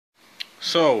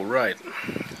So, right,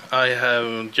 I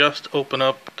have just opened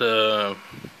up the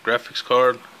graphics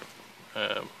card.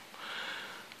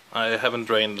 I haven't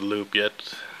drained the loop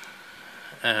yet,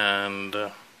 and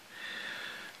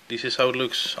this is how it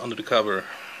looks under the cover.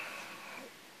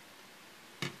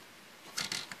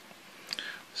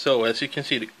 So, as you can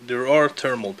see, there are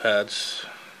thermal pads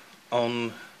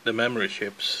on the memory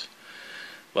chips,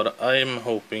 but I'm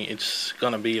hoping it's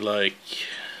gonna be like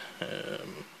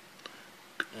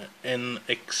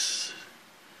NXT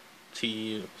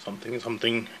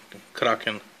something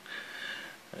Kraken,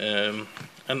 and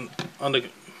on the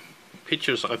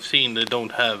pictures I've seen they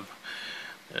don't have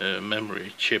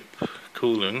memory chip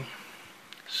cooling,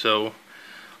 so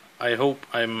I hope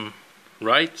I'm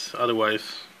right,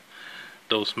 otherwise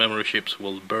those memory chips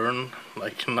will burn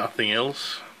like nothing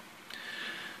else.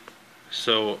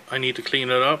 So I need to clean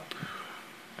it up,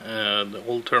 the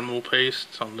old thermal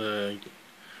paste on the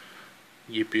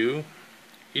GPU.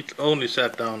 It only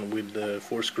sat down with the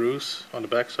 4 screws on the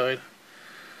backside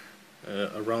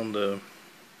around the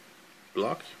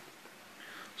block,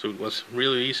 so it was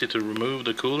really easy to remove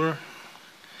the cooler.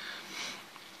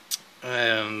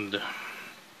 And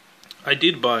I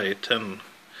did buy 10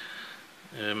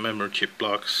 memory chip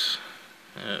blocks,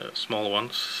 small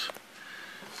ones.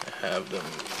 I have them.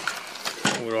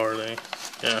 Where are they?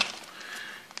 Yeah,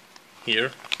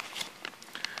 here.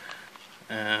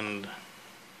 And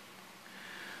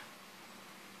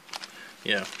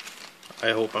yeah,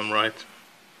 I hope I'm right.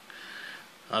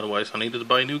 Otherwise I needed to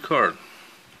buy a new card.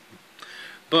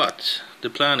 But the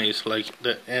plan is like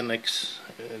the NX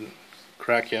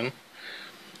Kraken.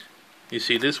 You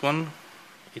see this one?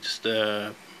 It's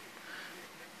the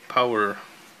power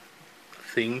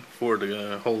thing for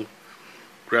the whole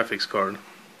graphics card.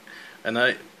 And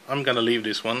I'm gonna leave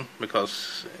this one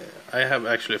because I have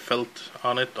actually felt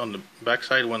on it on the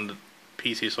backside when the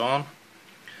PC is on,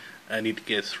 and it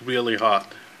gets really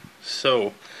hot.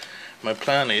 So my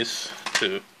plan is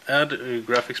to add a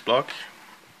graphics block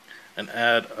and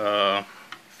add a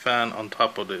fan on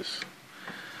top of this.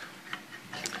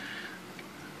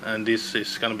 And this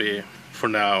is gonna be for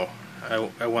now.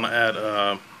 I want to add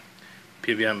a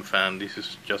PWM fan. This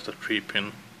is just a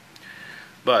 3-pin,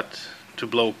 but to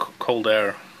blow cold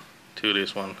air to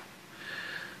this one,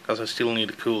 because I still need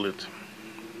to cool it.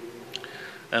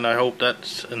 And I hope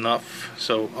that's enough.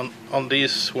 So on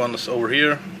these ones over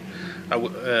here,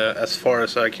 as far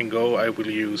as I can go, I will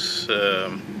use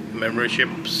memory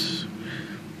chips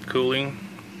cooling,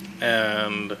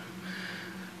 and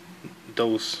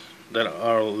those that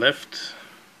are left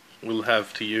will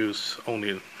have to use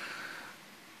only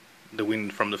the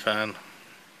wind from the fan,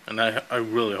 and I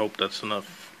really hope that's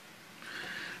enough.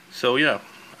 So yeah,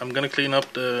 I'm gonna clean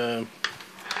up the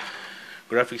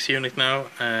graphics unit now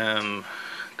and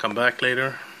come back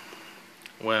later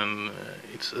when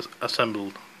it's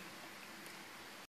assembled.